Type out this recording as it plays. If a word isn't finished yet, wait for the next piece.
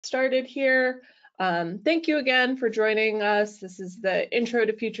Started here. Thank you again for joining us. This is the Intro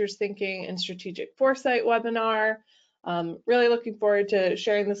to Futures Thinking and Strategic Foresight webinar. Really looking forward to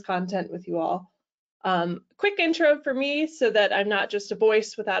sharing this content with you all. Quick intro for me so that I'm not just a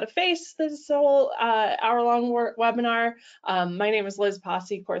voice without a face this whole hour-long webinar. My name is Liz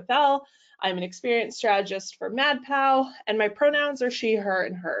Possee Corthell. I'm an experienced strategist for MadPow, and my pronouns are she, her,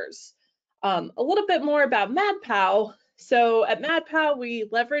 and hers. A little bit more about MadPow. So at MadPow, we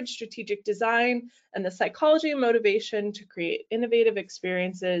leverage strategic design and the psychology and motivation to create innovative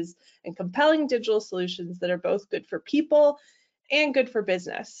experiences and compelling digital solutions that are both good for people and good for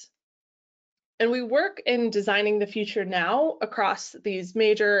business. And we work in designing the future now across these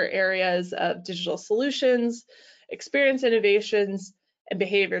major areas of digital solutions, experience innovations, and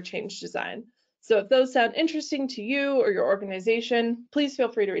behavior change design. So if those sound interesting to you or your organization, please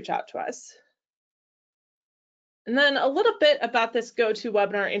feel free to reach out to us. And then a little bit about this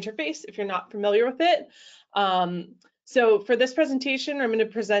GoToWebinar interface, if you're not familiar with it. So for this presentation, I'm going to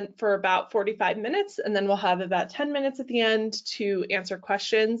present for about 45 minutes, and then we'll have about 10 minutes at the end to answer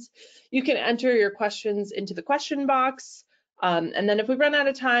questions. You can enter your questions into the question box, and then if we run out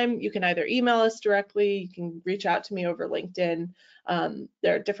of time, you can either email us directly, you can reach out to me over LinkedIn.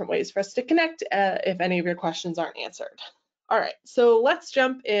 There are different ways for us to connect if any of your questions aren't answered. All right, so let's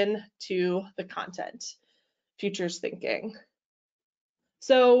jump into the content. Futures thinking.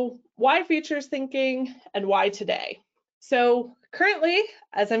 So why futures thinking and why today? So currently,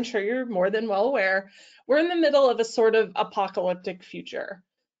 as I'm sure you're more than well aware, we're in the middle of a sort of apocalyptic future.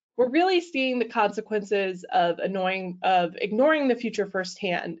 We're really seeing the consequences of ignoring the future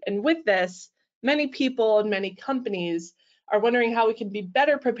firsthand. And with this, many people and many companies are wondering how we can be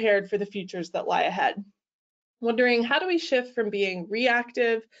better prepared for the futures that lie ahead. Wondering how do we shift from being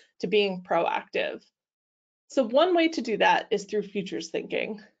reactive to being proactive? So one way to do that is through futures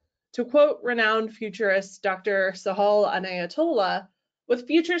thinking. To quote renowned futurist Dr. Sohail Inayatullah, with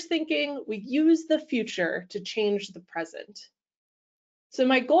futures thinking, we use the future to change the present. So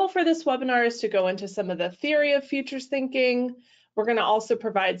my goal for this webinar is to go into some of the theory of futures thinking. We're going to also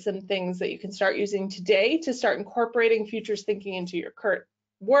provide some things that you can start using today to start incorporating futures thinking into your current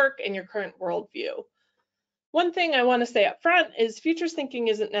work and your current worldview. One thing I want to say up front is futures thinking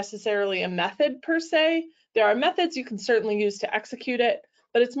isn't necessarily a method per se. There are methods you can certainly use to execute it,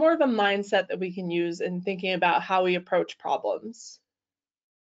 but it's more of a mindset that we can use in thinking about how we approach problems.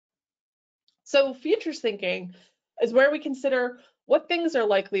 So futures thinking is where we consider what things are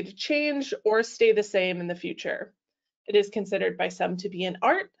likely to change or stay the same in the future. It is considered by some to be an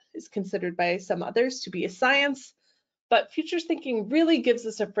art, is considered by some others to be a science, but futures thinking really gives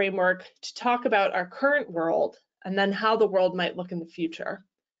us a framework to talk about our current world and then how the world might look in the future.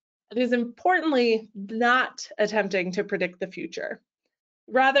 It is importantly not attempting to predict the future.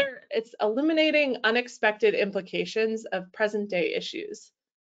 Rather, it's eliminating unexpected implications of present-day issues.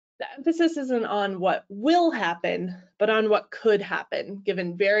 The emphasis isn't on what will happen, but on what could happen,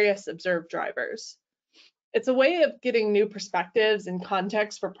 given various observed drivers. It's a way of getting new perspectives and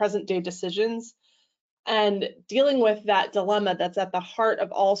context for present-day decisions and dealing with that dilemma that's at the heart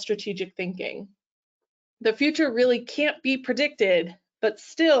of all strategic thinking. The future really can't be predicted, but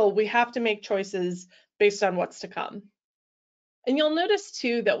still we have to make choices based on what's to come. And you'll notice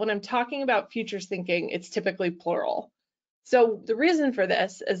too that when I'm talking about futures thinking, it's typically plural. So the reason for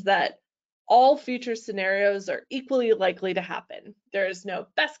this is that all future scenarios are equally likely to happen. There is no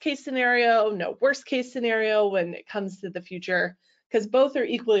best case scenario, no worst case scenario when it comes to the future, because both are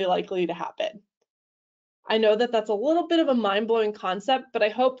equally likely to happen. I know that that's a little bit of a mind-blowing concept, but I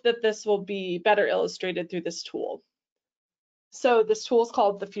hope that this will be better illustrated through this tool. So this tool is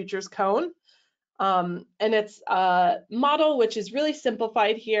called the Futures Cone, and it's a model which is really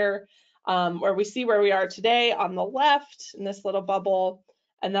simplified here, where we see where we are today on the left in this little bubble,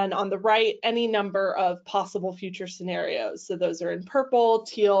 and then on the right, any number of possible future scenarios. So those are in purple,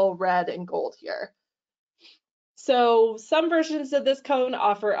 teal, red, and gold here. So some versions of this cone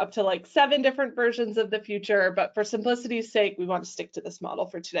offer up to like 7 different versions of the future, but for simplicity's sake, we want to stick to this model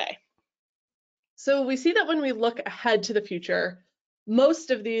for today. So we see that when we look ahead to the future, most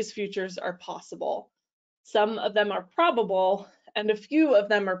of these futures are possible. Some of them are probable, and a few of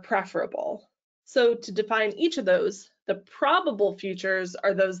them are preferable. So to define each of those, the probable futures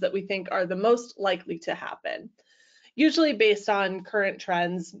are those that we think are the most likely to happen, usually based on current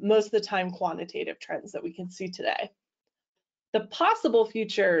trends, most of the time quantitative trends that we can see today. The possible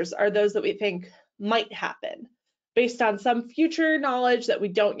futures are those that we think might happen, based on some future knowledge that we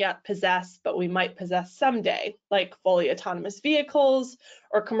don't yet possess, but we might possess someday, like fully autonomous vehicles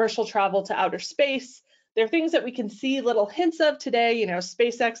or commercial travel to outer space They're things that we can see little hints of today. You know,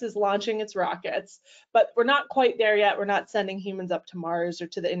 SpaceX is launching its rockets, but we're not quite there yet. We're not sending humans up to Mars or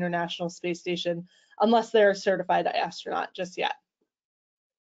to the International Space Station unless they're a certified astronaut just yet.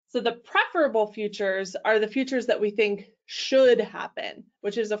 So the preferable futures are the futures that we think should happen,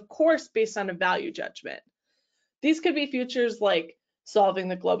 which is of course based on a value judgment. These could be futures like solving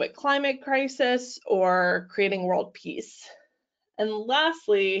the global climate crisis or creating world peace. And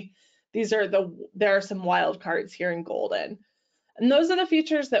lastly, there are some wild cards here in golden. And those are the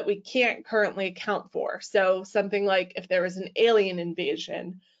futures that we can't currently account for. So something like if there was an alien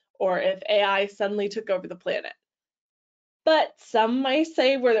invasion or if AI suddenly took over the planet. But some might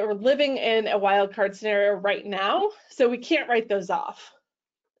say we're living in a wild card scenario right now, so we can't write those off.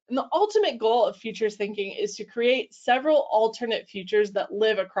 And the ultimate goal of futures thinking is to create several alternate futures that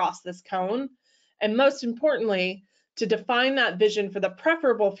live across this cone. And most importantly, to define that vision for the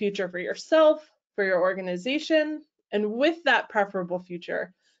preferable future for yourself, for your organization, and with that preferable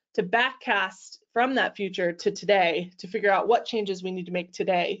future, to backcast from that future to today to figure out what changes we need to make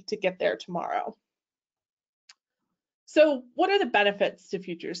today to get there tomorrow. So what are the benefits to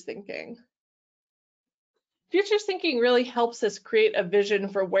futures thinking? Futures thinking really helps us create a vision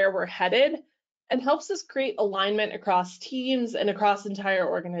for where we're headed and helps us create alignment across teams and across entire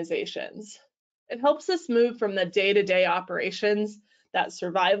organizations. It helps us move from the day-to-day operations, that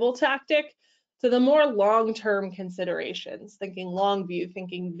survival tactic, to the more long-term considerations, thinking long view,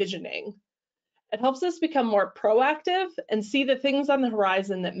 thinking visioning. It helps us become more proactive and see the things on the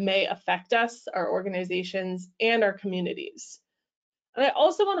horizon that may affect us, our organizations, and our communities. And I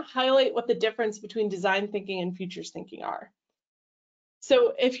also want to highlight what the difference between design thinking and futures thinking are.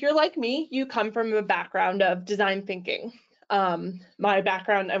 So if you're like me, you come from a background of design thinking. My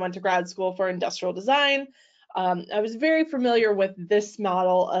background, I went to grad school for industrial design. I was very familiar with this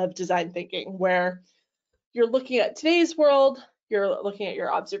model of design thinking, where you're looking at today's world, you're looking at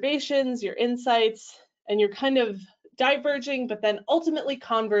your observations, your insights, and you're kind of diverging, but then ultimately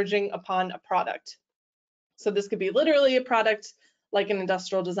converging upon a product. So this could be literally a product like an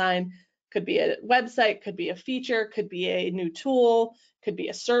industrial design, could be a website, could be a feature, could be a new tool, could be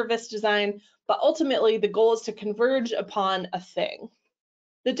a service design, but ultimately the goal is to converge upon a thing.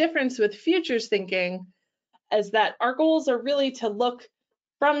 The difference with futures thinking is that our goals are really to look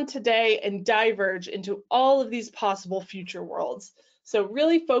from today and diverge into all of these possible future worlds. So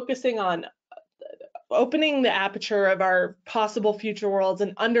really focusing on opening the aperture of our possible future worlds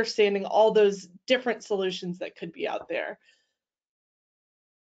and understanding all those different solutions that could be out there.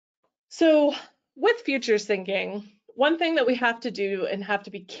 So with futures thinking, one thing that we have to do and have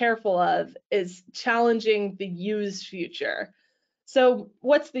to be careful of is challenging the used future. So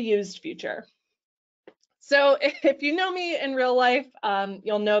what's the used future? So if you know me in real life,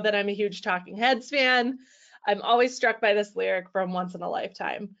 you'll know that I'm a huge Talking Heads fan. I'm always struck by this lyric from Once in a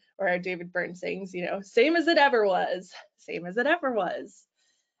Lifetime, where David Byrne sings, you know, same as it ever was, same as it ever was.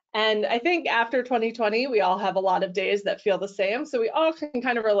 And I think after 2020, we all have a lot of days that feel the same. So we all can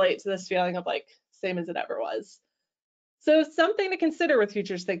kind of relate to this feeling of like, same as it ever was. So something to consider with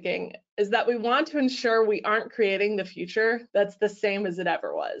futures thinking is that we want to ensure we aren't creating the future that's the same as it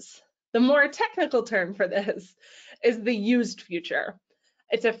ever was. The more technical term for this is the used future.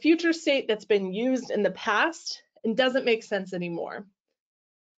 It's a future state that's been used in the past and doesn't make sense anymore.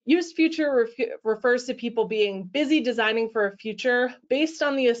 Used future refers to people being busy designing for a future based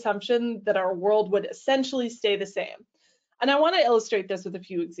on the assumption that our world would essentially stay the same. And I want to illustrate this with a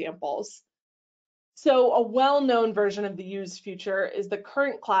few examples. So a well-known version of the used future is the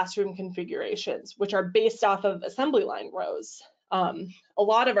current classroom configurations, which are based off of assembly line rows. A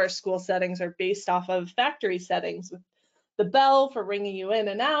lot of our school settings are based off of factory settings with the bell for ringing you in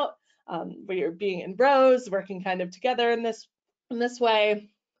and out, where you're being in rows, working kind of together in this way.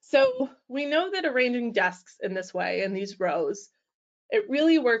 So we know that arranging desks in this way, in these rows, it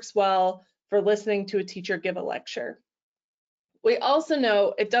really works well for listening to a teacher give a lecture. We also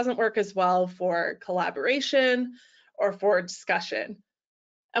know it doesn't work as well for collaboration or for discussion.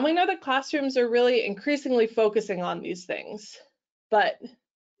 And we know that classrooms are really increasingly focusing on these things, but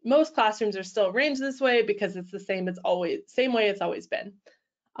most classrooms are still arranged this way because it's the same way it's always been.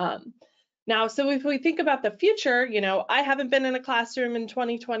 Now, so if we think about the future, you know, I haven't been in a classroom in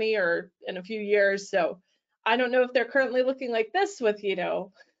 2020 or in a few years, so I don't know if they're currently looking like this with, you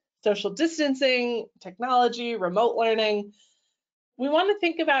know, social distancing, technology, remote learning. We want to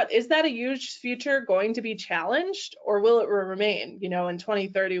think about, is that a huge future going to be challenged, or will it remain? You know, in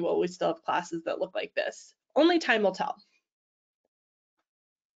 2030, will we still have classes that look like this? Only time will tell.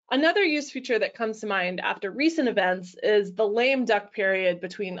 Another used feature that comes to mind after recent events is the lame duck period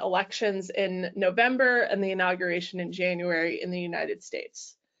between elections in November and the inauguration in January in the United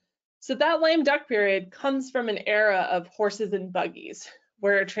States. So that lame duck period comes from an era of horses and buggies,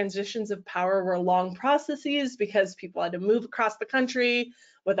 where transitions of power were long processes because people had to move across the country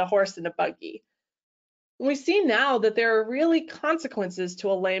with a horse and a buggy. We see now that there are really consequences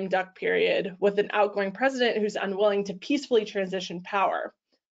to a lame duck period with an outgoing president who's unwilling to peacefully transition power.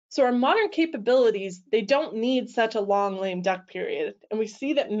 So our modern capabilities, they don't need such a long lame duck period. And we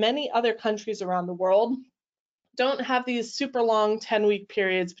see that many other countries around the world don't have these super long 10-week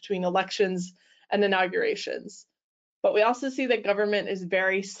periods between elections and inaugurations. But we also see that government is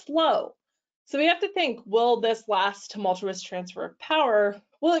very slow. So we have to think, will this last tumultuous transfer of power,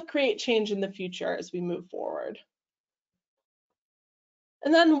 will it create change in the future as we move forward?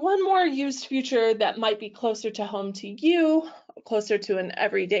 And then one more used feature that might be closer to home to you, closer to an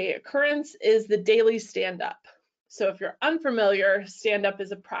everyday occurrence, is the daily stand-up. So if you're unfamiliar, stand-up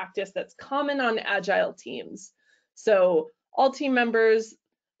is a practice that's common on agile teams. So all team members,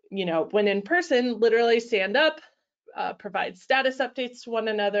 when in person, literally stand up, provide status updates to one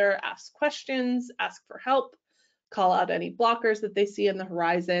another, ask questions, ask for help, call out any blockers that they see in the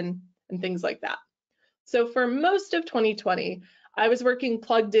horizon, and things like that. So for most of 2020, I was working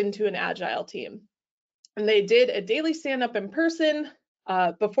plugged into an agile team, and they did a daily stand-up in person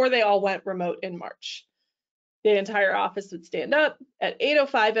before they all went remote in March. The entire office would stand up at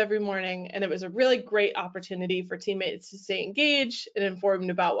 8:05 every morning, and it was a really great opportunity for teammates to stay engaged and informed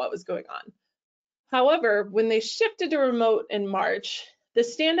about what was going on. However, when they shifted to remote in March, the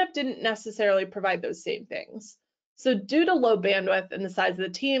stand-up didn't necessarily provide those same things. So due to low bandwidth and the size of the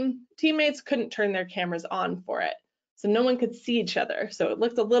team, teammates couldn't turn their cameras on for it. So no one could see each other. So it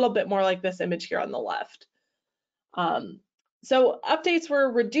looked a little bit more like this image here on the left. So updates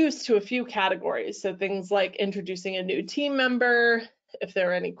were reduced to a few categories. So things like introducing a new team member, if there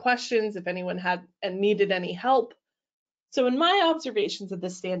were any questions, if anyone had and needed any help. So in my observations of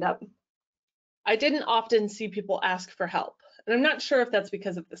this stand-up, I didn't often see people ask for help. And I'm not sure if that's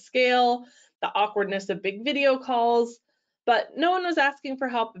because of the scale, the awkwardness of big video calls, but no one was asking for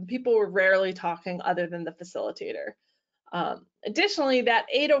help and people were rarely talking other than the facilitator. Additionally, that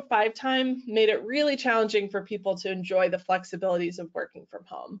 8:05 time made it really challenging for people to enjoy the flexibilities of working from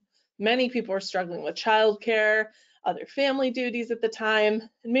home. Many people were struggling with childcare, other family duties at the time,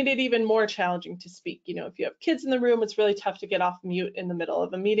 and made it even more challenging to speak. If you have kids in the room, it's really tough to get off mute in the middle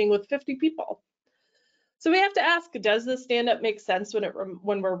of a meeting with 50 people. So we have to ask, does the stand-up make sense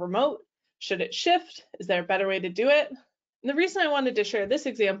when we're remote? Should it shift? Is there a better way to do it? And the reason I wanted to share this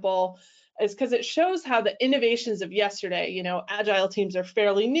example is because it shows how the innovations of yesterday, agile teams are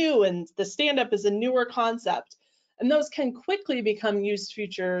fairly new and the stand-up is a newer concept, and those can quickly become used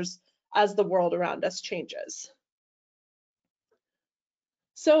features as the world around us changes.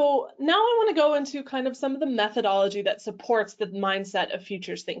 So now I want to go into kind of some of the methodology that supports the mindset of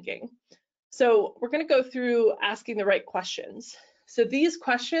futures thinking. So we're going to go through asking the right questions. So these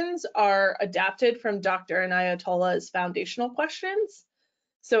questions are adapted from Dr. Inayatullah's foundational questions.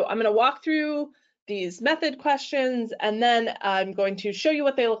 So I'm going to walk through these method questions, and then I'm going to show you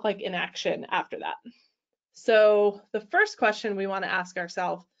what they look like in action after that. So the first question we want to ask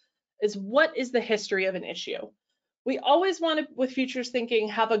ourselves is, what is the history of an issue? We always want to, with futures thinking,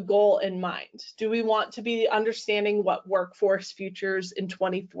 have a goal in mind. Do we want to be understanding what workforce futures in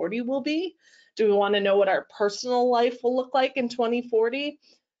 2040 will be? Do we want to know what our personal life will look like in 2040?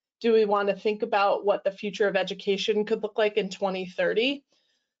 Do we want to think about what the future of education could look like in 2030?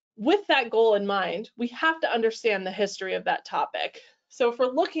 With that goal in mind, we have to understand the history of that topic. So if we're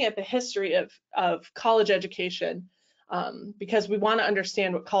looking at the history of college education, because we want to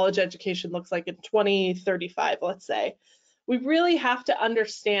understand what college education looks like in 2035, let's say, we really have to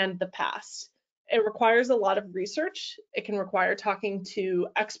understand the past. It requires a lot of research. It can require talking to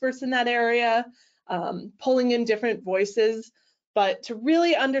experts in that area, pulling in different voices, but to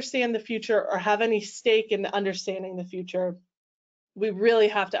really understand the future or have any stake in understanding the future, we really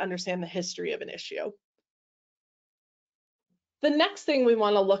have to understand the history of an issue. The next thing we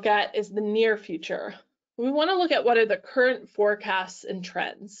want to look at is the near future. We want to look at what are the current forecasts and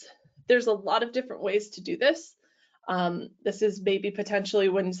trends. There's a lot of different ways to do this. This is maybe potentially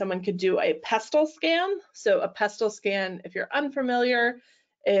when someone could do a pestle scan. So a pestle scan, if you're unfamiliar,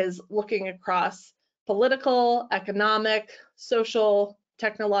 is looking across political, economic, social,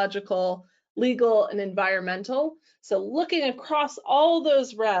 technological, legal, and environmental. So looking across all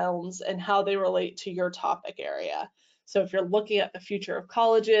those realms and how they relate to your topic area. So if you're looking at the future of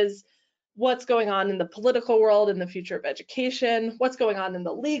colleges, what's going on in the political world in the future of education, what's going on in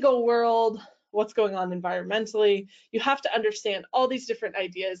the legal world, what's going on environmentally. You have to understand all these different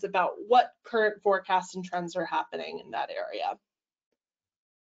ideas about what current forecasts and trends are happening in that area.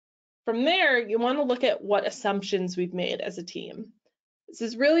 From there, you want to look at what assumptions we've made as a team. This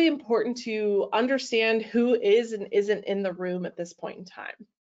is really important to understand who is and isn't in the room at this point in time.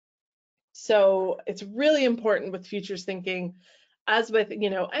 So it's really important with futures thinking, as with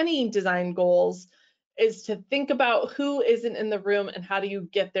any design goals, is to think about who isn't in the room and how do you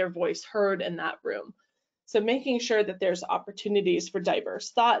get their voice heard in that room. So making sure that there's opportunities for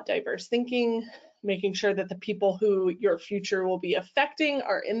diverse thought, diverse thinking, making sure that the people who your future will be affecting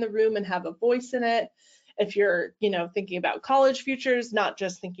are in the room and have a voice in it. If you're thinking about college futures, not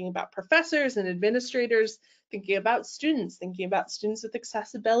just thinking about professors and administrators, thinking about students with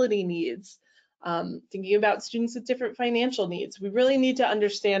accessibility needs, thinking about students with different financial needs. We really need to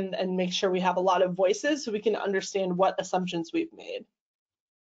understand and make sure we have a lot of voices so we can understand what assumptions we've made.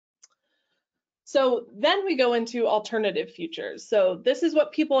 So then we go into alternative futures. So this is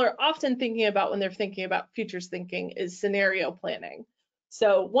what people are often thinking about when they're thinking about futures thinking, is scenario planning.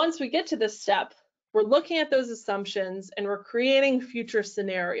 So once we get to this step, we're looking at those assumptions and we're creating future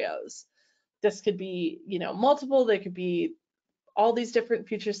scenarios. This could be, multiple, they could be all these different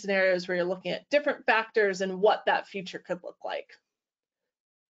future scenarios where you're looking at different factors and what that future could look like.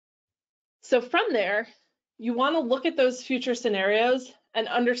 So from there, you want to look at those future scenarios and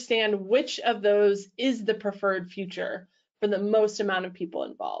understand which of those is the preferred future for the most amount of people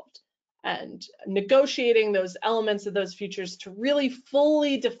involved, and negotiating those elements of those futures to really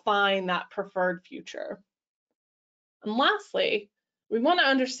fully define that preferred future. And lastly, we want to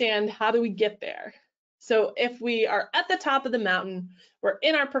understand, how do we get there? So if we are at the top of the mountain, we're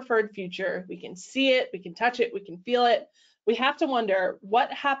in our preferred future, we can see it, we can touch it, we can feel it. We have to wonder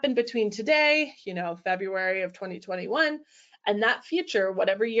what happened between today, February of 2021, and that future,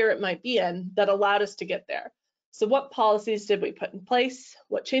 whatever year it might be in, that allowed us to get there. So what policies did we put in place?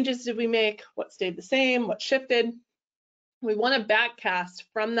 What changes did we make? What stayed the same? What shifted? We want to backcast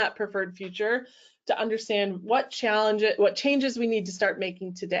from that preferred future to understand what changes we need to start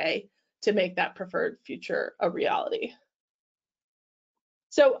making today to make that preferred future a reality.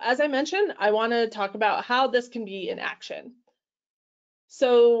 So as I mentioned, I want to talk about how this can be in action.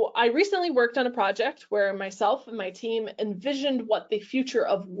 So I recently worked on a project where myself and my team envisioned what the future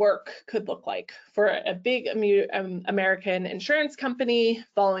of work could look like for a big American insurance company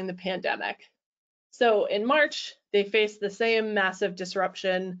following the pandemic. So in March, they faced the same massive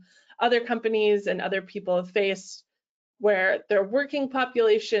disruption other companies and other people have faced, where their working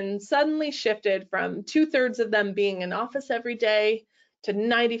population suddenly shifted from 2/3 of them being in office every day to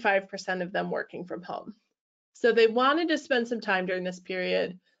 95% of them working from home. So they wanted to spend some time during this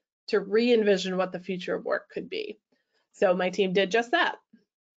period to re-envision what the future of work could be. So my team did just that.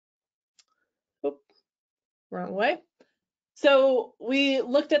 Oop, wrong way. So we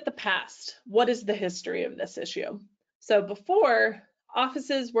looked at the past. What is the history of this issue? So before,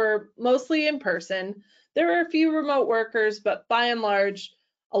 offices were mostly in person. There were a few remote workers, but by and large,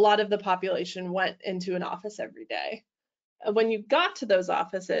 a lot of the population went into an office every day. When you got to those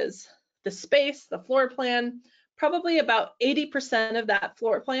offices, the space, the floor plan, probably about 80% of that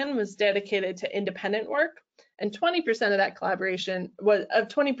floor plan was dedicated to independent work, and 20% of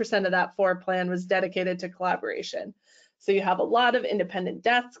that floor plan was dedicated to collaboration. So you have a lot of independent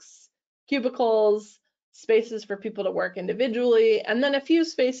desks, cubicles, spaces for people to work individually, and then a few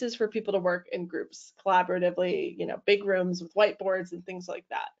spaces for people to work in groups collaboratively, big rooms with whiteboards and things like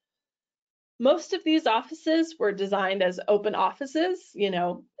that. Most of these offices were designed as open offices.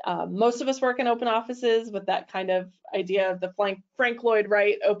 Most of us work in open offices with that kind of idea of the Frank Lloyd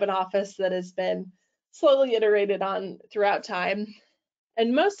Wright open office that has been slowly iterated on throughout time.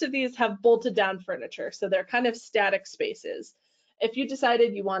 And most of these have bolted down furniture, so they're kind of static spaces. If you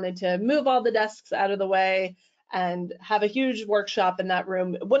decided you wanted to move all the desks out of the way and have a huge workshop in that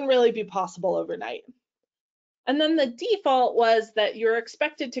room, it wouldn't really be possible overnight. And then the default was that you're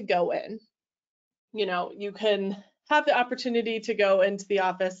expected to go in. You can have the opportunity to go into the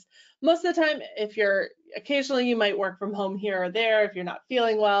office. Most of the time, occasionally you might work from home here or there if you're not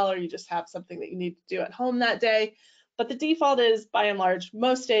feeling well or you just have something that you need to do at home that day. But the default is, by and large,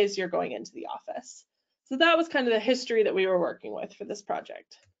 most days you're going into the office. So that was kind of the history that we were working with for this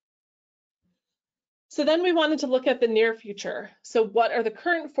project. So then we wanted to look at the near future. So what are the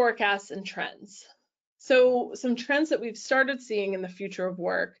current forecasts and trends? So some trends that we've started seeing in the future of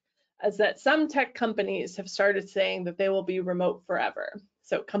work is that some tech companies have started saying that they will be remote forever.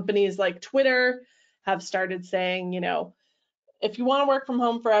 So companies like Twitter have started saying, if you want to work from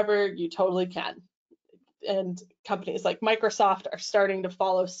home forever, you totally can. And companies like Microsoft are starting to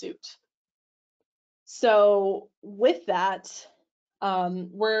follow suit. So with that,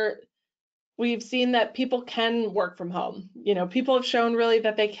 we've seen that people can work from home. People have shown really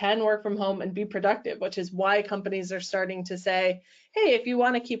that they can work from home and be productive, which is why companies are starting to say, hey, if you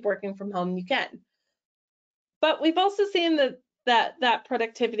want to keep working from home, you can. But we've also seen that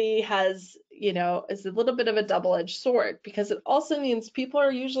productivity is a little bit of a double-edged sword, because it also means people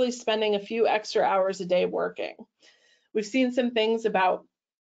are usually spending a few extra hours a day working. We've seen some things about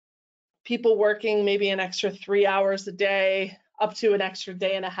people working maybe an extra 3 hours a day, up to an extra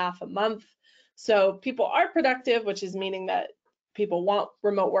day and a half a month. So people are productive, which is meaning that people want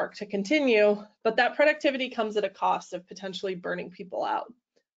remote work to continue, but that productivity comes at a cost of potentially burning people out.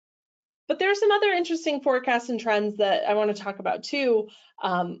 But there's some other interesting forecasts and trends that I want to talk about too.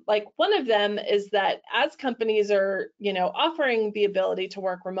 Like one of them is that as companies are, offering the ability to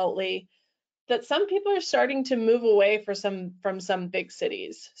work remotely, that some people are starting to move away from some big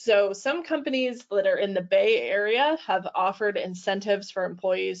cities. So some companies that are in the Bay Area have offered incentives for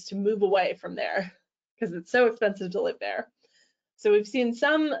employees to move away from there because it's so expensive to live there. So we've seen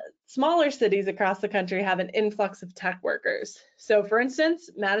some smaller cities across the country have an influx of tech workers. So for instance,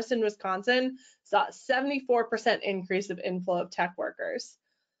 Madison, Wisconsin saw a 74% increase of inflow of tech workers.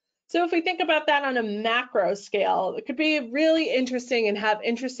 So if we think about that on a macro scale, it could be really interesting and have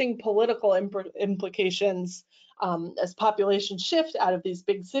interesting political implications as populations shift out of these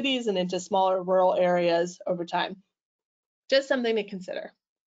big cities and into smaller rural areas over time. Just something to consider.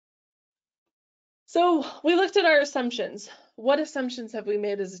 So we looked at our assumptions. What assumptions have we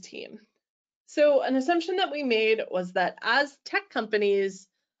made as a team? So an assumption that we made was that as tech companies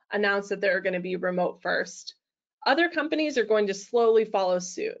announce that they're going to be remote first, other companies are going to slowly follow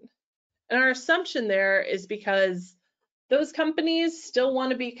suit. And our assumption there is because those companies still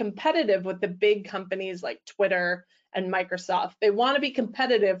want to be competitive with the big companies like Twitter and Microsoft. They want to be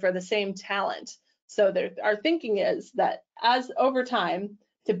competitive for the same talent. So our thinking is that as over time,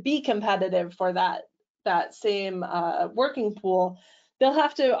 to be competitive for that same working pool, they'll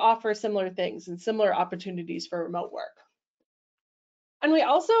have to offer similar things and similar opportunities for remote work. And we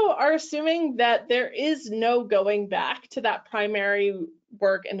also are assuming that there is no going back to that primary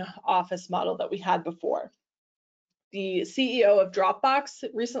work in office model that we had before. The CEO of Dropbox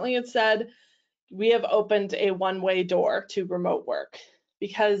recently had said, we have opened a one-way door to remote work,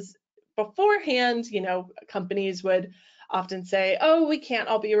 because beforehand, companies would often say, oh, we can't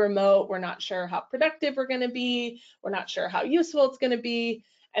all be remote. We're not sure how productive we're going to be. We're not sure how useful it's going to be.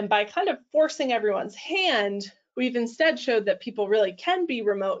 And by kind of forcing everyone's hand, we've instead showed that people really can be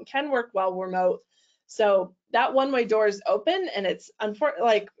remote and can work well remote. So that one-way door is open, and it's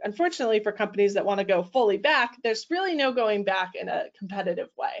unfortunately for companies that want to go fully back, there's really no going back in a competitive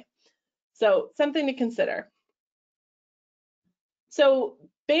way. So something to consider. So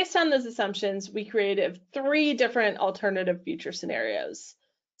based on those assumptions, we created 3 different alternative future scenarios.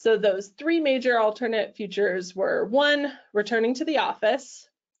 So those 3 major alternate futures were 1, returning to the office,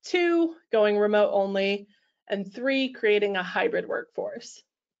 2, going remote only, and 3, creating a hybrid workforce.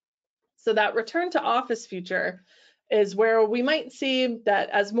 So that return to office future is where we might see that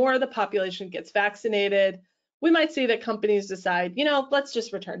as more of the population gets vaccinated, we might see that companies decide, let's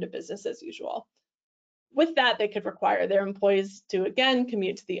just return to business as usual. With that, they could require their employees to, again,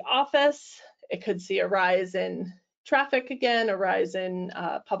 commute to the office. It could see a rise in traffic again, a rise in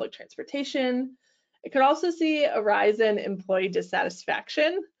public transportation. It could also see a rise in employee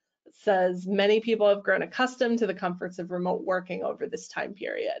dissatisfaction. It says many people have grown accustomed to the comforts of remote working over this time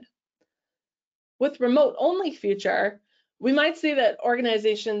period. With remote only future, we might see that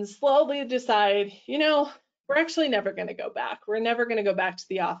organizations slowly decide, we're actually never going to go back. We're never going to go back to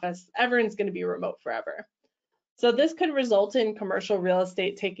the office. Everyone's going to be remote forever. So this could result in commercial real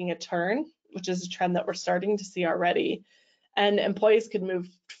estate taking a turn, which is a trend that we're starting to see already. And employees could move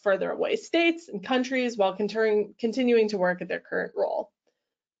further away states and countries while continuing to work at their current role.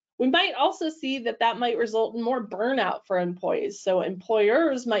 We might also see that might result in more burnout for employees. So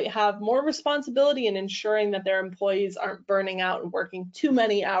employers might have more responsibility in ensuring that their employees aren't burning out and working too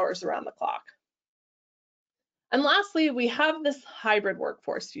many hours around the clock. And lastly, we have this hybrid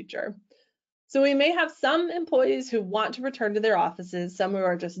workforce future. So we may have some employees who want to return to their offices, some who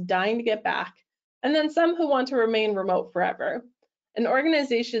are just dying to get back, and then some who want to remain remote forever. And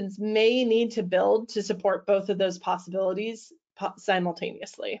organizations may need to build to support both of those possibilities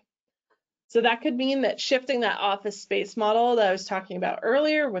simultaneously. So that could mean that shifting that office space model that I was talking about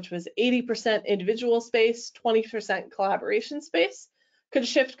earlier, which was 80% individual space, 20% collaboration space, could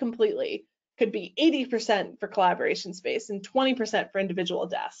shift completely, could be 80% for collaboration space and 20% for individual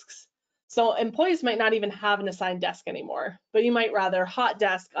desks. So employees might not even have an assigned desk anymore, but you might rather hot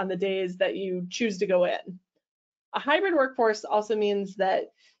desk on the days that you choose to go in. A hybrid workforce also means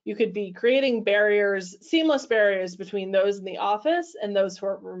that you could be creating barriers, seamless barriers between those in the office and those who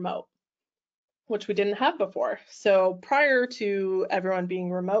are remote, which we didn't have before. So prior to everyone being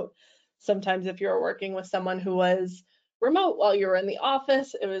remote, sometimes if you're working with someone who was remote while you were in the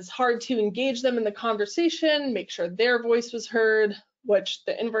office, it was hard to engage them in the conversation, make sure their voice was heard, which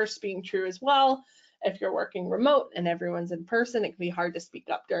the inverse being true as well. If you're working remote and everyone's in person, it can be hard to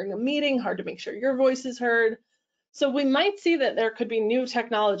speak up during a meeting, hard to make sure your voice is heard. So we might see that there could be new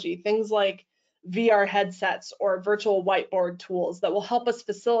technology, things like VR headsets or virtual whiteboard tools that will help us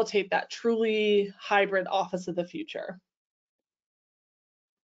facilitate that truly hybrid office of the future.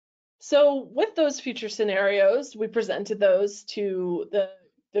 So with those future scenarios, we presented those to the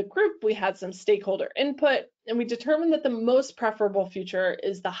group. We had some stakeholder input, and we determined that the most preferable future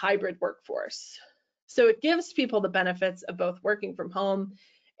is the hybrid workforce. So it gives people the benefits of both working from home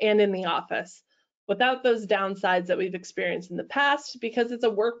and in the office without those downsides that we've experienced in the past, because it's a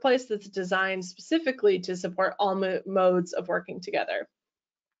workplace that's designed specifically to support all modes of working together.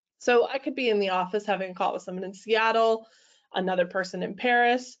 So I could be in the office having a call with someone in Seattle, another person in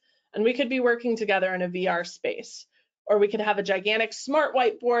Paris, and we could be working together in a VR space. Or we could have a gigantic smart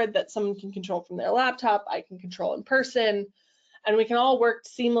whiteboard that someone can control from their laptop, I can control in person, and we can all work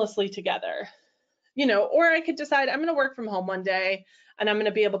seamlessly together. You know, or I could decide I'm going to work from home one day and I'm going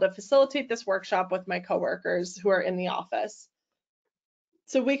to be able to facilitate this workshop with my coworkers who are in the office.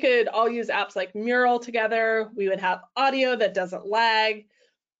 So we could all use apps like Mural together. We would have audio that doesn't lag.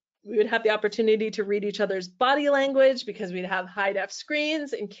 We would have the opportunity to read each other's body language because we'd have high def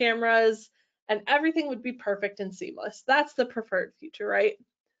screens and cameras, and everything would be perfect and seamless. That's the preferred future, right?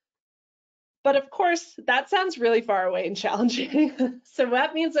 But of course, that sounds really far away and challenging. So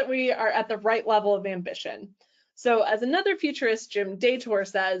that means that we are at the right level of ambition. So as another futurist, Jim Dator,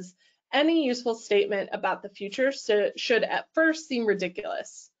 says, any useful statement about the future should at first seem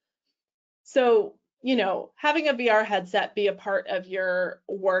ridiculous. So, you know, having a VR headset be a part of your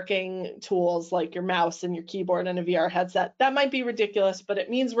working tools like your mouse and your keyboard and a VR headset, that might be ridiculous, but it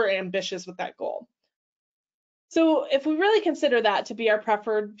means we're ambitious with that goal. So if we really consider that to be our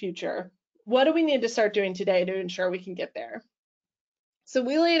preferred future, what do we need to start doing today to ensure we can get there? So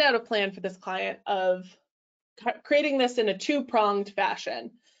we laid out a plan for this client of creating this in a two-pronged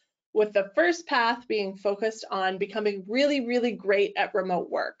fashion, with the first path being focused on becoming really, really great at remote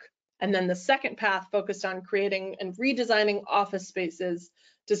work. And then the second path focused on creating and redesigning office spaces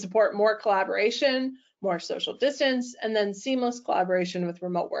to support more collaboration, more social distance, and then seamless collaboration with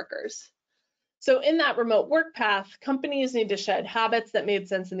remote workers. So in that remote work path, companies need to shed habits that made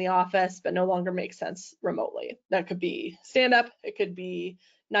sense in the office but no longer make sense remotely. That could be stand-up, it could be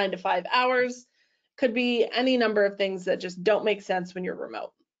 9 to 5 hours, could be any number of things that just don't make sense when you're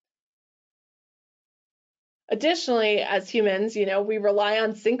remote. Additionally, as humans, you know, we rely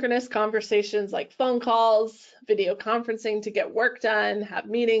on synchronous conversations like phone calls, video conferencing to get work done, have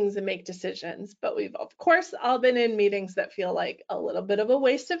meetings and make decisions. But we've of course all been in meetings that feel like a little bit of a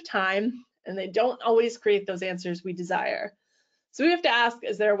waste of time, and they don't always create those answers we desire. So we have to ask,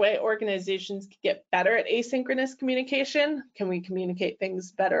 is there a way organizations can get better at asynchronous communication? Can we communicate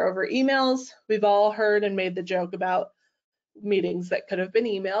things better over emails? We've all heard and made the joke about meetings that could have been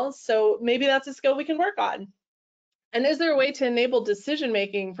emails, so maybe that's a skill we can work on. And is there a way to enable decision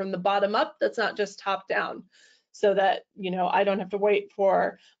making from the bottom up that's not just top down, so that, you know, I don't have to wait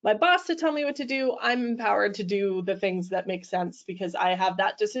for my boss to tell me what to do? I'm empowered to do the things that make sense because I have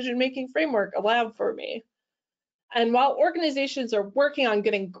that decision making framework allowed for me. And while organizations are working on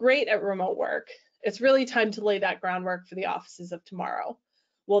getting great at remote work, it's really time to lay that groundwork for the offices of tomorrow.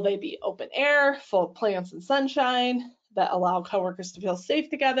 Will they be open air, full of plants and sunshine that allow coworkers to feel safe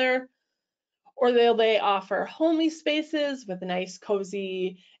together? Or will they offer homey spaces with nice,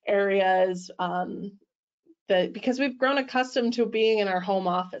 cozy areas because we've grown accustomed to being in our home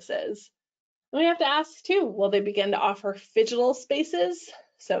offices? And we have to ask too, will they begin to offer phygital spaces?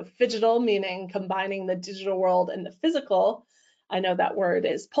 So phygital meaning combining the digital world and the physical. I know that word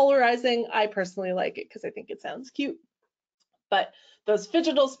is polarizing. I personally like it because I think it sounds cute. But those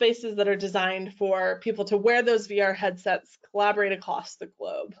phygital spaces that are designed for people to wear those VR headsets, collaborate across the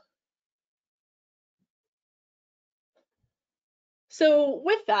globe. So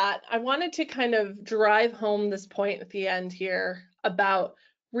with that, I wanted to kind of drive home this point at the end here about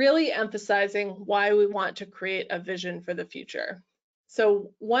really emphasizing why we want to create a vision for the future.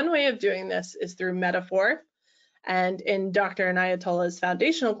 So one way of doing this is through metaphor. And in Dr. Inayatullah's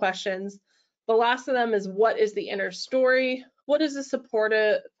foundational questions, The last of them is, what is the inner story? What is a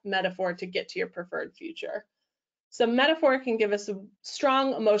supportive metaphor to get to your preferred future? So metaphor can give us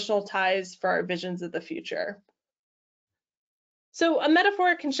strong emotional ties for our visions of the future. So a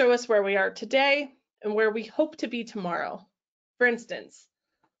metaphor can show us where we are today and where we hope to be tomorrow. For instance,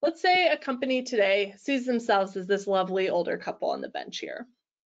 let's say a company today sees themselves as this lovely older couple on the bench here.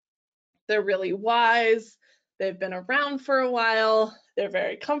 They're really wise, they've been around for a while, they're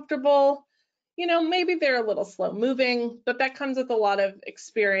very comfortable. You know, maybe they're a little slow moving, but that comes with a lot of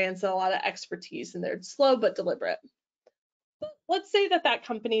experience and a lot of expertise, and they're slow but deliberate. But let's say that that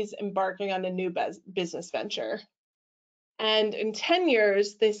company's embarking on a new business venture. And in 10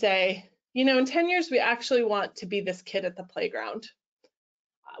 years, they say, you know, in 10 years, we actually want to be this kid at the playground.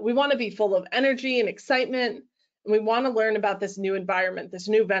 We want to be full of energy and excitement, and we want to learn about this new environment, this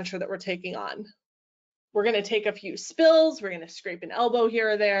new venture that we're taking on. We're going to take a few spills, we're going to scrape an elbow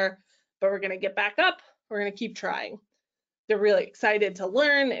here or there, but we're going to get back up, we're going to keep trying. They're really excited to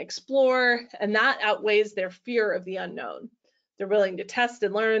learn, explore, and that outweighs their fear of the unknown. They're willing to test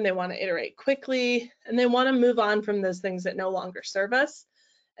and learn, they want to iterate quickly, and they want to move on from those things that no longer serve us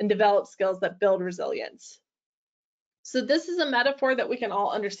and develop skills that build resilience. So this is a metaphor that we can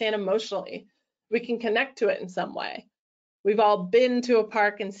all understand emotionally. We can connect to it in some way. We've all been to a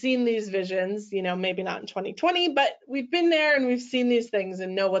park and seen these visions, you know, maybe not in 2020, but we've been there and we've seen these things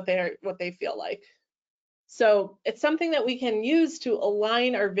and know what they feel like. So it's something that we can use to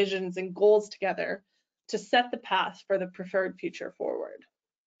align our visions and goals together to set the path for the preferred future forward.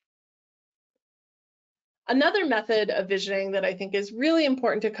 Another method of visioning that I think is really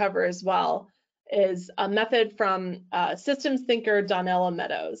important to cover as well is a method from systems thinker Donella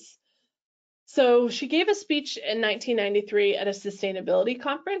Meadows. So she gave a speech in 1993 at a sustainability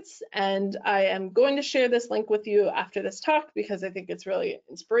conference, and I am going to share this link with you after this talk because I think it's really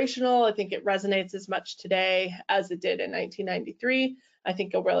inspirational. I think it resonates as much today as it did in 1993. I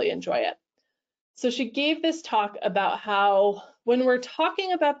think you'll really enjoy it. So she gave this talk about how when we're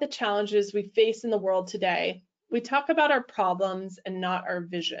talking about the challenges we face in the world today, we talk about our problems and not our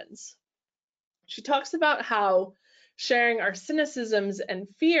visions. She talks about how sharing our cynicisms and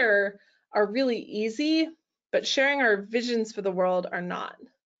fear are really easy, but sharing our visions for the world are not.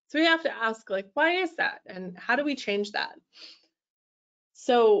 So we have to ask, like, why is that? And how do we change that?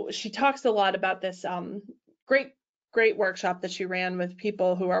 So she talks a lot about this great workshop that she ran with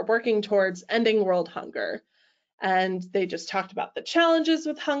people who are working towards ending world hunger. And they just talked about the challenges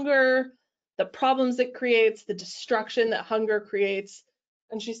with hunger, the problems it creates, the destruction that hunger creates.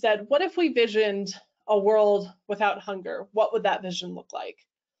 And she said, what if we visioned a world without hunger? What would that vision look like?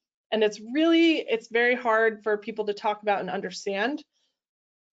 And it's very hard for people to talk about and understand,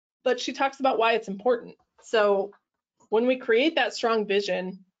 but she talks about why it's important. So when we create that strong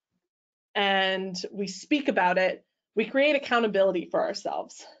vision and we speak about it, we create accountability for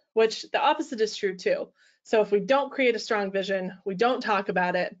ourselves, which the opposite is true too. So if we don't create a strong vision, we don't talk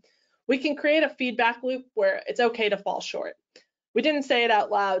about it, we can create a feedback loop where it's okay to fall short. We didn't say it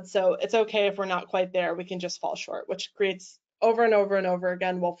out loud, so it's okay if we're not quite there, we can just fall short, which creates over and over and over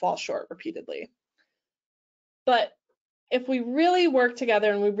again, we'll fall short repeatedly. But if we really work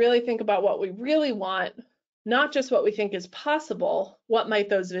together and we really think about what we really want, not just what we think is possible, what might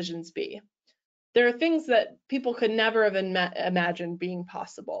those visions be? There are things that people could never have imagined being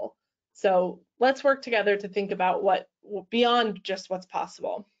possible. So let's work together to think about what beyond just what's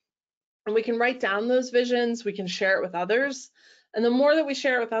possible. And we can write down those visions, we can share it with others. And the more that we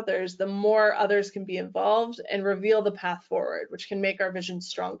share it with others, the more others can be involved and reveal the path forward, which can make our visions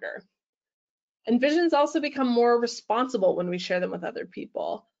stronger. And visions also become more responsible when we share them with other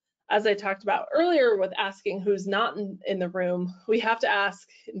people. As I talked about earlier with asking who's not in the room, we have to ask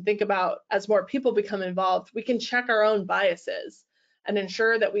and think about, as more people become involved, we can check our own biases and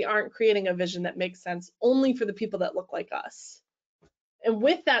ensure that we aren't creating a vision that makes sense only for the people that look like us. And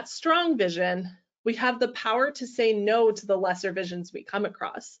with that strong vision, we have the power to say no to the lesser visions we come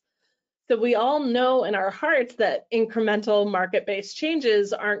across. So we all know in our hearts that incremental market-based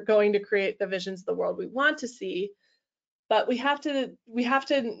changes aren't going to create the visions of the world we want to see, but we have to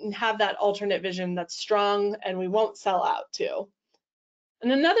have that alternate vision that's strong and we won't sell out to.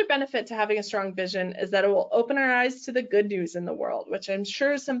 And another benefit to having a strong vision is that it will open our eyes to the good news in the world, which I'm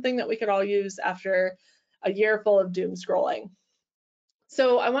sure is something that we could all use after a year full of doom scrolling.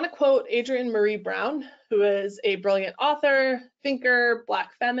 So I want to quote Adrienne Maree Brown, who is a brilliant author, thinker,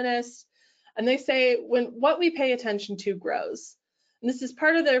 Black feminist, and they say, when what we pay attention to grows. And this is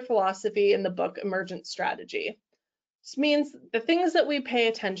part of their philosophy in the book Emergent Strategy. This means the things that we pay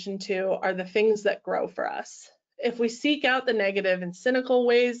attention to are the things that grow for us. if we seek out the negative and cynical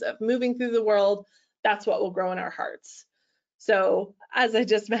ways of moving through the world, that's what will grow in our hearts. So as I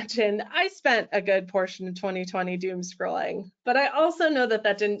just mentioned, I spent a good portion of 2020 doom scrolling, but I also know that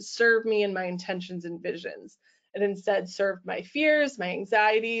that didn't serve me in my intentions and visions. It instead served my fears, my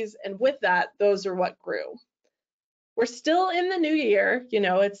anxieties, and with that, those are what grew. We're still in the new year, you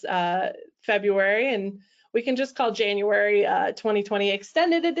know, it's February, and we can just call January 2020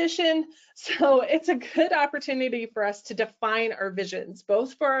 extended edition. So it's a good opportunity for us to define our visions,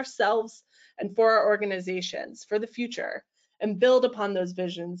 both for ourselves and for our organizations for the future, and build upon those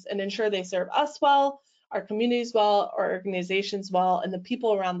visions and ensure they serve us well, our communities well, our organizations well, and the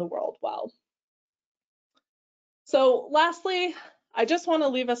people around the world well. So lastly, I just want to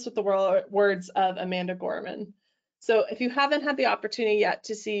leave us with the words of Amanda Gorman. So if you haven't had the opportunity yet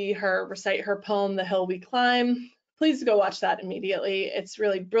to see her recite her poem, The Hill We Climb, please go watch that immediately. It's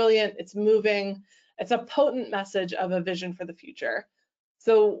really brilliant, it's moving, it's a potent message of a vision for the future.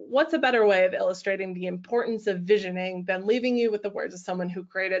 So what's a better way of illustrating the importance of visioning than leaving you with the words of someone who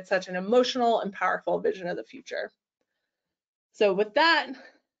created such an emotional and powerful vision of the future? So with that,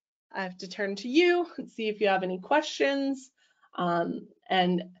 I have to turn to you and see if you have any questions.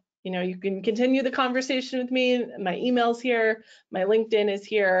 And you know, you can continue the conversation with me. My email's here, my LinkedIn is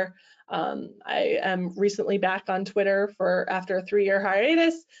here. I am recently back on Twitter after a 3-year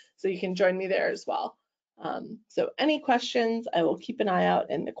hiatus, so you can join me there as well. So any questions, I will keep an eye out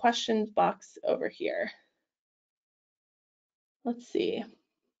in the questions box over here. Let's see.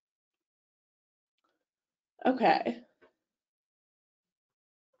 Okay.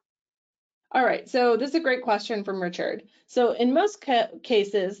 All right, so this is a great question from Richard. So in most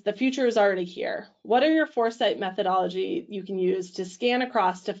cases, the future is already here. What are your foresight methodology you can use to scan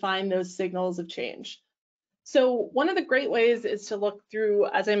across to find those signals of change? So one of the great ways is to look through,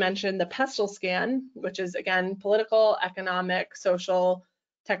 as I mentioned, the pestle scan, which is again, political, economic, social,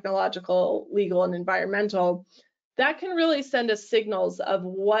 technological, legal, and environmental. That can really send us signals of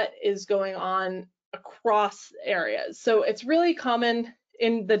what is going on across areas. So it's really common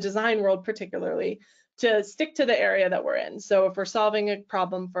in the design world particularly to stick to the area that we're in. So if we're solving a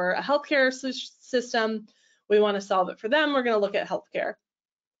problem for a healthcare system, we want to solve it for them, we're going to look at healthcare.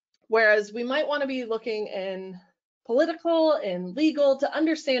 Whereas we might want to be looking in political and legal to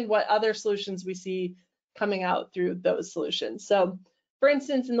understand what other solutions we see coming out through those solutions. So for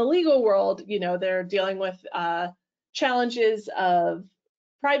instance, in the legal world, you know, they're dealing with challenges of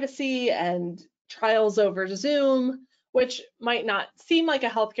privacy and trials over Zoom, which might not seem like a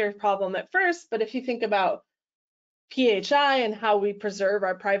healthcare problem at first, but if you think about PHI and how we preserve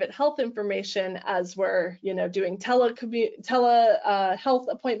our private health information as we're, you know, doing tele health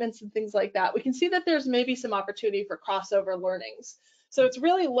appointments and things like that, we can see that there's maybe some opportunity for crossover learnings. So it's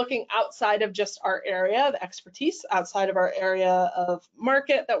really looking outside of just our area of expertise, outside of our area of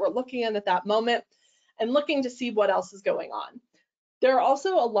market that we're looking in at that moment, and looking to see what else is going on. There are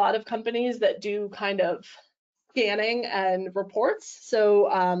also a lot of companies that do kind of scanning and reports. So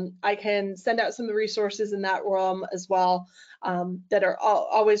I can send out some of the resources in that realm as well that are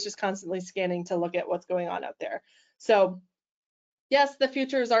always just constantly scanning to look at what's going on out there. So yes, the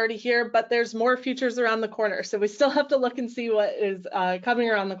future is already here, but there's more futures around the corner. So we still have to look and see what is coming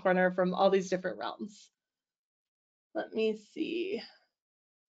around the corner from all these different realms. Let me see.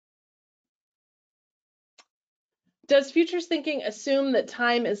 Does futures thinking assume that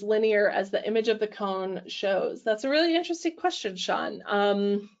time is linear as the image of the cone shows? That's a really interesting question, Sean.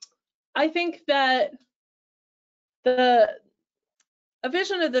 I think that a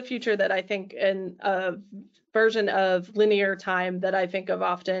vision of the future that I think in a version of linear time that I think of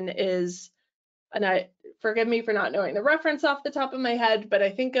often is, and forgive me for not knowing the reference off the top of my head, but I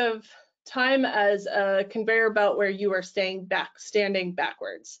think of time as a conveyor belt where you are standing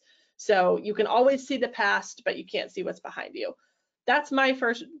backwards. So you can always see the past, but you can't see what's behind you. That's my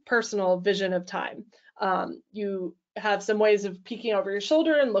first personal vision of time. You have some ways of peeking over your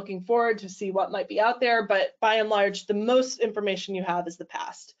shoulder and looking forward to see what might be out there, but by and large, the most information you have is the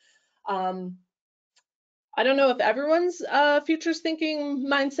past. I don't know if everyone's futures thinking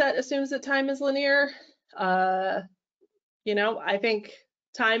mindset assumes that time is linear. You know, I think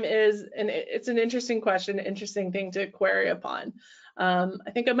time is, and it's an interesting question, interesting thing to query upon.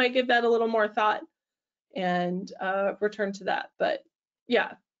 I think I might give that a little more thought and return to that. But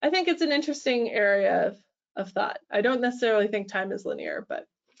yeah, I think it's an interesting area of thought. I don't necessarily think time is linear, but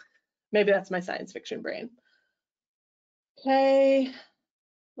maybe that's my science fiction brain. Okay,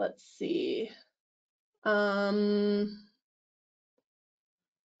 let's see. All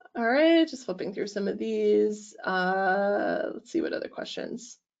right, just flipping through some of these. Let's see what other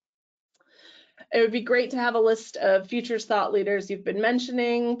questions. It would be great to have a list of futures thought leaders you've been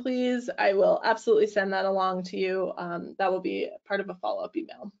mentioning, please. I will absolutely send that along to you. That will be part of a follow-up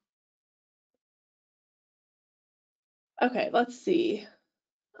email. Okay, let's see.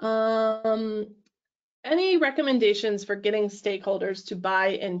 Any recommendations for getting stakeholders to buy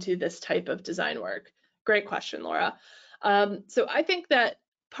into this type of design work? Great question, Laura. So I think that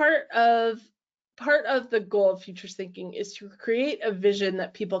part of the goal of futures thinking is to create a vision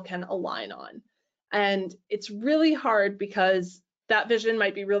that people can align on. And it's really hard because that vision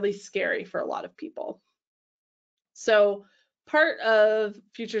might be really scary for a lot of people. So part of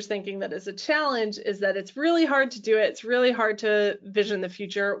futures thinking that is a challenge is that it's really hard to do it. It's really hard to vision the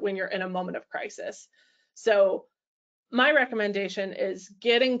future when you're in a moment of crisis. So my recommendation is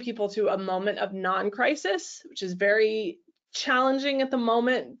getting people to a moment of non-crisis, which is very challenging at the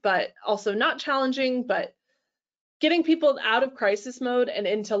moment, but also not challenging, but getting people out of crisis mode and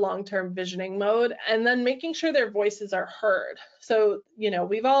into long-term visioning mode, and then making sure their voices are heard. So, you know,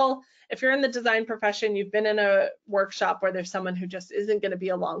 we've all, if you're in the design profession, you've been in a workshop where there's someone who just isn't going to be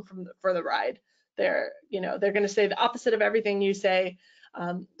along for the ride. They're going to say the opposite of everything you say.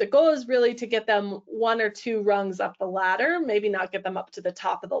 The goal is really to get them one or two rungs up the ladder, maybe not get them up to the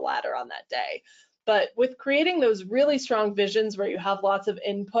top of the ladder on that day. But with creating those really strong visions where you have lots of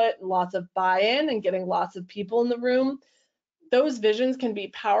input and lots of buy-in and getting lots of people in the room, those visions can be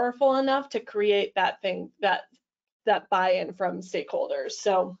powerful enough to create that thing, that buy-in from stakeholders.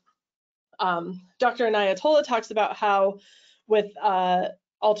 So Dr. Inayatullah talks about how with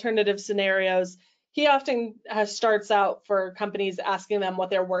alternative scenarios, he often starts out for companies asking them what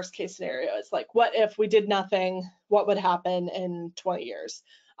their worst case scenario is. Like, what if we did nothing? What would happen in 20 years?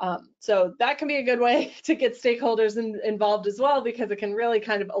 So that can be a good way to get stakeholders involved as well, because it can really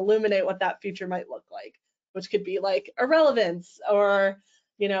kind of illuminate what that future might look like, which could be like irrelevance, or,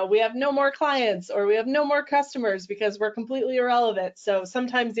 you know, we have no more clients, or we have no more customers because we're completely irrelevant. So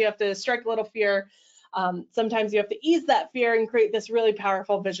sometimes you have to strike a little fear. Sometimes you have to ease that fear and create this really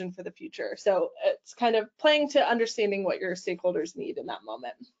powerful vision for the future. So it's kind of playing to understanding what your stakeholders need in that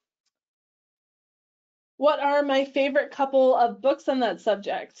moment. What are my favorite couple of books on that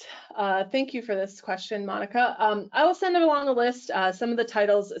subject? Thank you for this question, Monica. I will send along a list. Some of the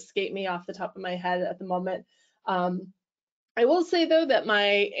titles escape me off the top of my head at the moment. I will say, though, that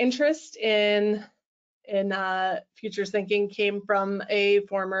my interest in futures thinking came from a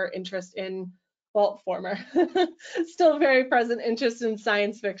former interest in, well, still very present interest in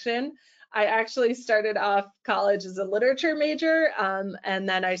science fiction. I actually started off college as a literature major, and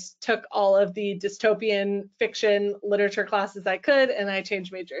then I took all of the dystopian fiction literature classes I could, and I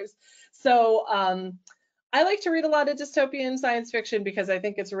changed majors. So I like to read a lot of dystopian science fiction because I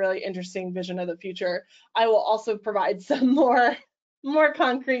think it's a really interesting vision of the future. I will also provide some more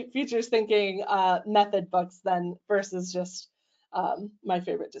concrete futures thinking method books then versus just my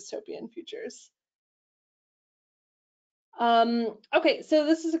favorite dystopian futures. Okay, so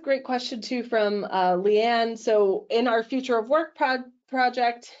this is a great question too from Leanne. So in our Future of Work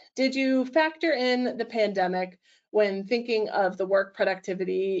project, did you factor in the pandemic when thinking of the work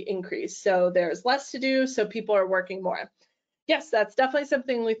productivity increase? So there's less to do, so people are working more. Yes, that's definitely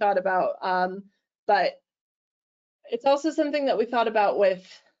something we thought about, but it's also something that we thought about with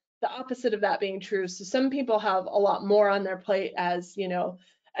the opposite of that being true. So some people have a lot more on their plate, as, you know,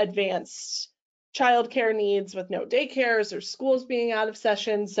 advanced childcare needs with no daycares or schools being out of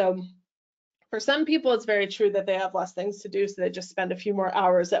session. So for some people, it's very true that they have less things to do, so they just spend a few more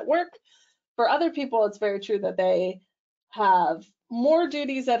hours at work. For other people, it's very true that they have more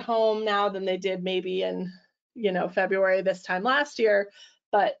duties at home now than they did maybe in, you know, February this time last year,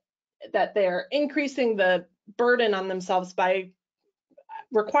 but that they're increasing the burden on themselves by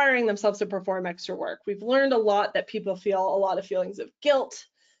requiring themselves to perform extra work. We've learned a lot that people feel a lot of feelings of guilt,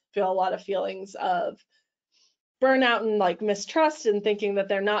 feel a lot of feelings of burnout and like mistrust, and thinking that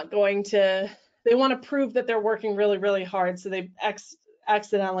they're not going to, they want to prove that they're working really, really hard, so they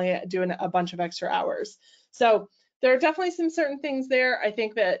accidentally do a bunch of extra hours. So there are definitely some certain things there. I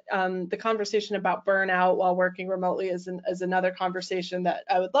think that the conversation about burnout while working remotely is another conversation that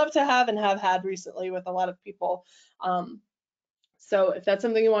I would love to have and have had recently with a lot of people. So if that's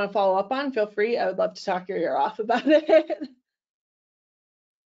something you want to follow up on, feel free. I would love to talk your ear off about it.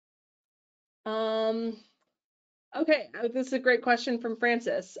 Okay, this is a great question from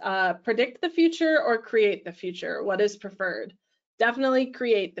Francis. Predict the future or create the future? What is preferred? Definitely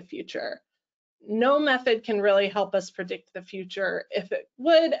create the future. No method can really help us predict the future. If it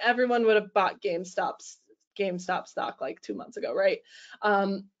would, everyone would have bought GameStop stock like 2 months ago, right?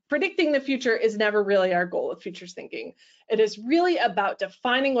 predicting the future is never really our goal of futures thinking. It is really about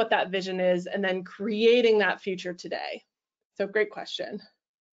defining what that vision is and then creating that future today. So great question.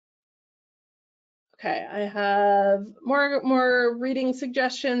 Okay, I have more reading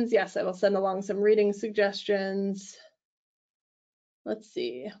suggestions. Yes, I will send along some reading suggestions. Let's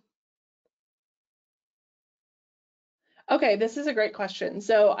see. Okay, this is a great question.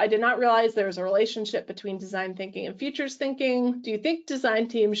 So I did not realize there was a relationship between design thinking and futures thinking. Do you think design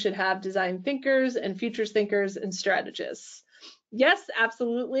teams should have design thinkers and futures thinkers and strategists? Yes,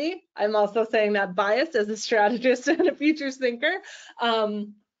 absolutely. I'm also saying that biased as a strategist and a futures thinker.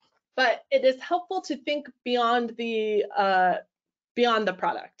 But it is helpful to think beyond the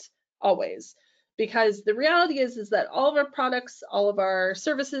product always, because the reality is that all of our products, all of our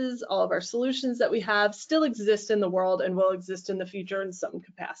services, all of our solutions that we have still exist in the world and will exist in the future in some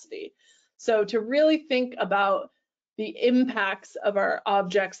capacity. So to really think about the impacts of our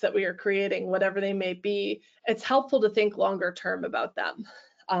objects that we are creating, whatever they may be, it's helpful to think longer term about them.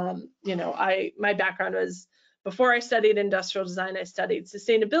 You know, my background was, before I studied industrial design, I studied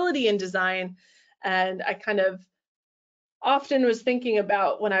sustainability in design, and I kind of often was thinking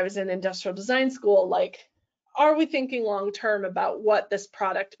about, when I was in industrial design school, like, are we thinking long term about what this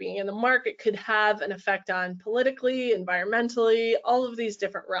product being in the market could have an effect on politically, environmentally, all of these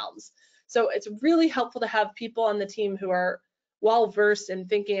different realms. So it's really helpful to have people on the team who are well versed in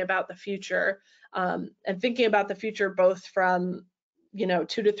thinking about the future, and thinking about the future both from, you know,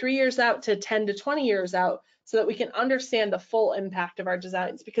 2 to 3 years out to 10 to 20 years out, so that we can understand the full impact of our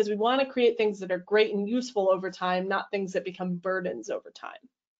designs, because we want to create things that are great and useful over time, not things that become burdens over time.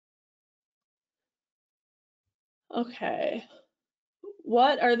 Okay.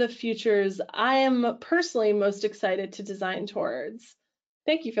 What are the futures I am personally most excited to design towards?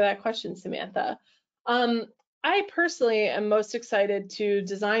 Thank you for that question, Samantha. I personally am most excited to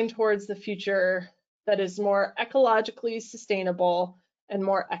design towards the future that is more ecologically sustainable and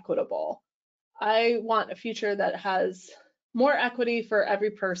more equitable. I want a future that has more equity for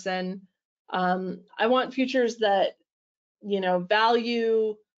every person. I want futures that, you know,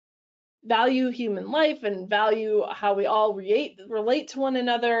 value human life and value how we all relate to one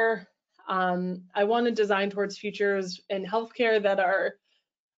another. I want to design towards futures in healthcare that are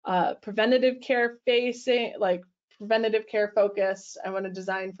preventative care focused. I want to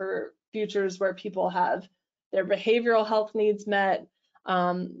design for futures where people have their behavioral health needs met.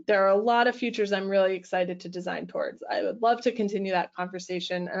 There are a lot of futures I'm really excited to design towards. I would love to continue that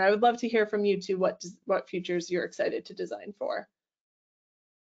conversation, and I would love to hear from you too, what futures you're excited to design for.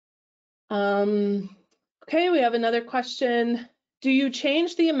 Okay, we have another question. Do you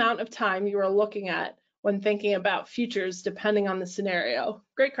change the amount of time you are looking at when thinking about futures depending on the scenario?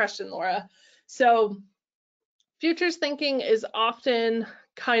 Great question, Laura. So futures thinking is often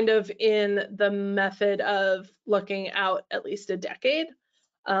kind of in the method of looking out at least a decade.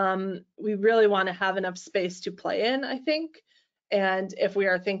 We really want to have enough space to play in, I think. And if we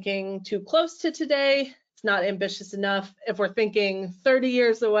are thinking too close to today, it's not ambitious enough. If we're thinking 30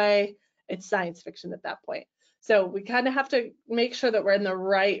 years away, it's science fiction at that point. So we kind of have to make sure that we're in the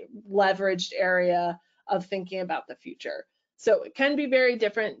right leveraged area of thinking about the future. So it can be very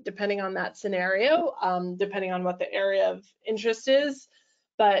different depending on that scenario, depending on what the area of interest is.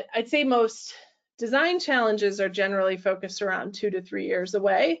 But I'd say most design challenges are generally focused around 2 to 3 years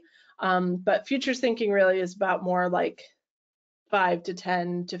away. But futures thinking really is about more like 5 to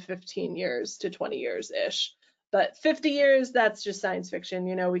 10 to 15 years to 20 years-ish. But 50 years, that's just science fiction.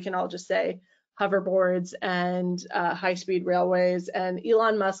 You know, we can all just say hoverboards and high-speed railways, and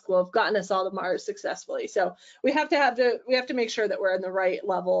Elon Musk will have gotten us all to Mars successfully. So we have to make sure that we're in the right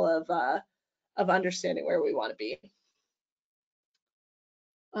level of understanding where we want to be.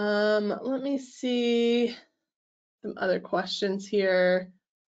 Let me see some other questions here.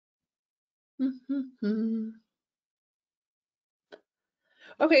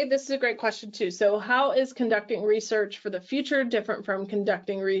 Okay, this is a great question too. So how is conducting research for the future different from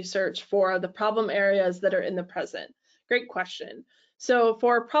conducting research for the problem areas that are in the present? Great question. So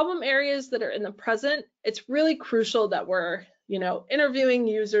for problem areas that are in the present, it's really crucial that we're, you know, interviewing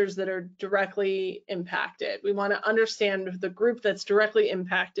users that are directly impacted. We want to understand the group that's directly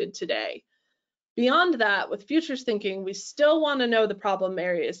impacted today. Beyond that, with futures thinking, we still want to know the problem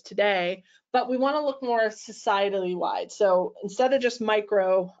areas today, but we want to look more societally wide. So instead of just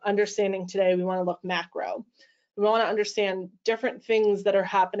micro understanding today, we want to look macro. We want to understand different things that are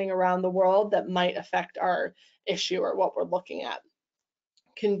happening around the world that might affect our issue or what we're looking at.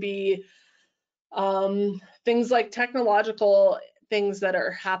 It can be things like technological things that are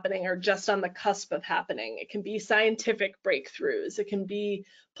happening or just on the cusp of happening. It can be scientific breakthroughs. It can be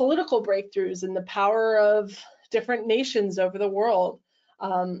political breakthroughs and the power of different nations over the world.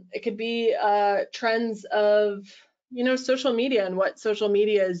 It could be trends of, social media and what social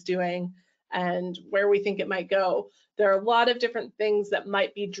media is doing and where we think it might go. There are a lot of different things that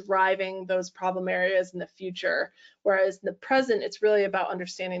might be driving those problem areas in the future, whereas in the present, it's really about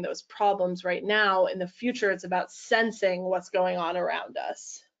understanding those problems right now. In the future, it's about sensing what's going on around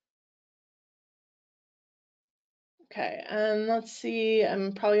us. Okay, and let's see,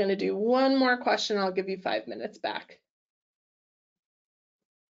 I'm probably going to do one more question. I'll give you 5 minutes back.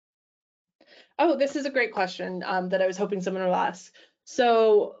 Oh, this is a great question that I was hoping someone would ask.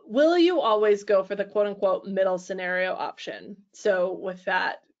 So will you always go for the quote unquote middle scenario option? So with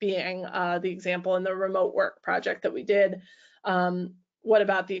that being the example in the remote work project that we did, what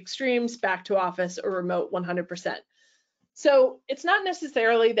about the extremes, back to office or remote 100%? So it's not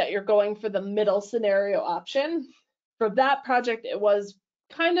necessarily that you're going for the middle scenario option. For that project, it was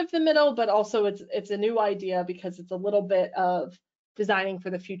kind of the middle, but also it's a new idea because it's a little bit of designing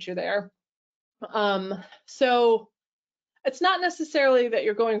for the future there. So it's not necessarily that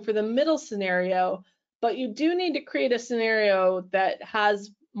you're going for the middle scenario, but you do need to create a scenario that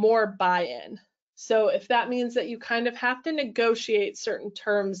has more buy-in. So if that means that you kind of have to negotiate certain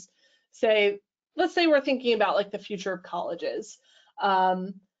terms, let's say we're thinking about like the future of colleges.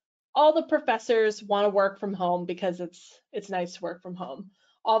 All the professors want to work from home because it's nice to work from home.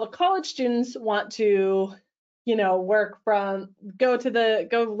 All the college students want to go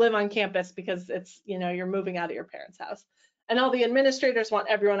live on campus because it's, you're moving out of your parents' house. And all the administrators want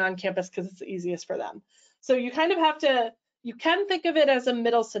everyone on campus because it's the easiest for them. So you kind of you can think of it as a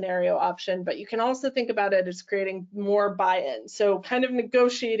middle scenario option, but you can also think about it as creating more buy-in. So kind of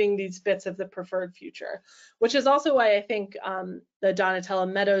negotiating these bits of the preferred future, which is also why I think the Donatella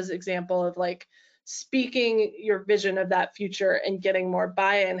Meadows example of like speaking your vision of that future and getting more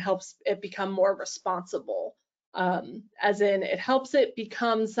buy-in helps it become more responsible. As in it helps it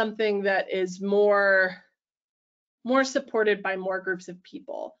become something that is more supported by more groups of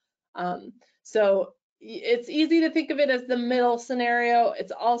people. So it's easy to think of it as the middle scenario.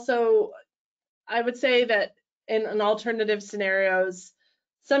 It's also, I would say that in an alternative scenarios,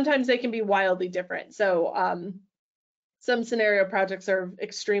 sometimes they can be wildly different. So some scenario projects are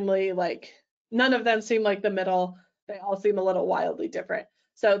extremely none of them seem like the middle. They all seem a little wildly different.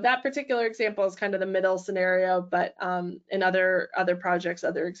 So that particular example is kind of the middle scenario, but in other projects,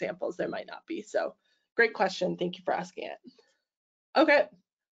 other examples, there might not be. So great question. Thank you for asking it. Okay.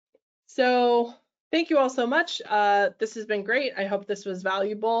 So thank you all so much. This has been great. I hope this was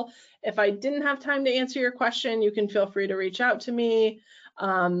valuable. If I didn't have time to answer your question, you can feel free to reach out to me.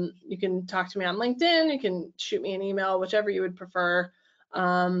 You can talk to me on LinkedIn. You can shoot me an email, whichever you would prefer.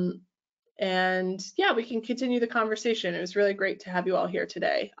 And yeah, we can continue the conversation. It was really great to have you all here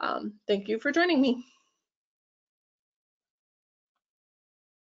today. Thank you for joining me.